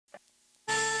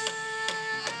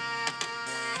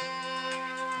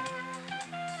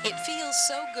It feels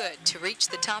so good to reach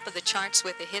the top of the charts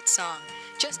with a hit song.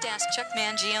 Just ask Chuck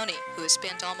Mangione, who has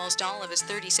spent almost all of his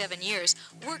 37 years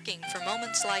working for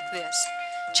moments like this.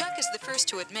 Chuck is the first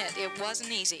to admit it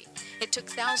wasn't easy. It took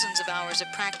thousands of hours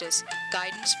of practice,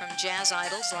 guidance from jazz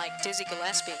idols like Dizzy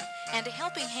Gillespie, and a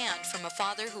helping hand from a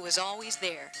father who was always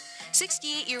there.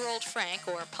 68-year-old Frank,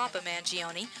 or Papa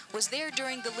Mangione, was there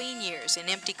during the lean years in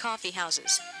empty coffee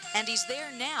houses. And he's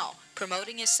there now,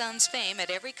 promoting his son's fame at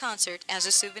every concert as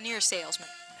a souvenir salesman.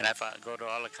 And I go to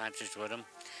all the concerts with him,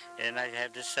 and I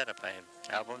have this setup. I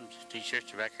have albums,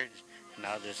 t-shirts, records,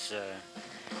 now this,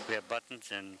 we have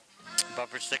buttons and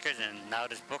bumper stickers, and now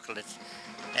this booklets.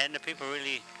 And the people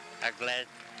really are glad,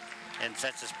 in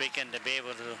sense of speaking, to be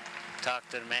able to talk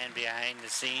to the man behind the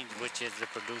scenes, which is the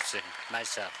producer,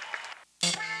 myself.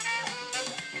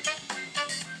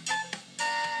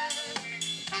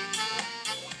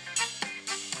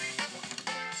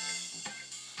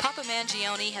 Papa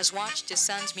Mangione has watched his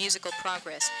son's musical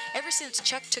progress ever since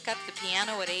Chuck took up the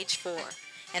piano at age 4.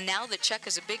 And now that Chuck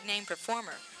is a big-name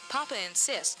performer, Papa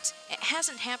insists it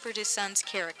hasn't hampered his son's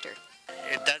character.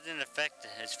 It doesn't affect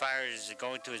as far as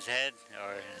going to his head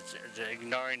or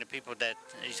ignoring the people that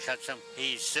he's cut some.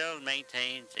 He still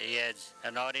maintains, he has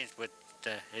an audience with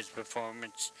his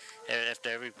performance. After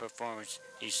every performance,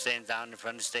 he stands down in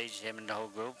front of the stage, him and the whole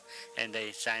group, and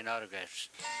they sign autographs.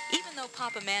 Even though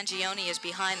Papa Mangione is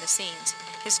behind the scenes,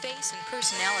 his face and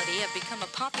personality have become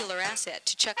a popular asset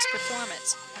to Chuck's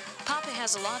performance. Papa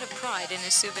has a lot of pride in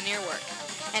his souvenir work,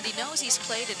 and he knows he's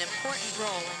played an important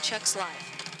role in Chuck's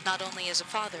life, not only as a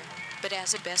father, but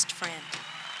as a best friend.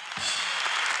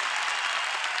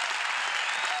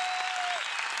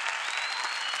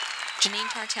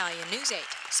 Janine Tartaglia, News 8,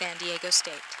 San Diego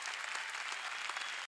State.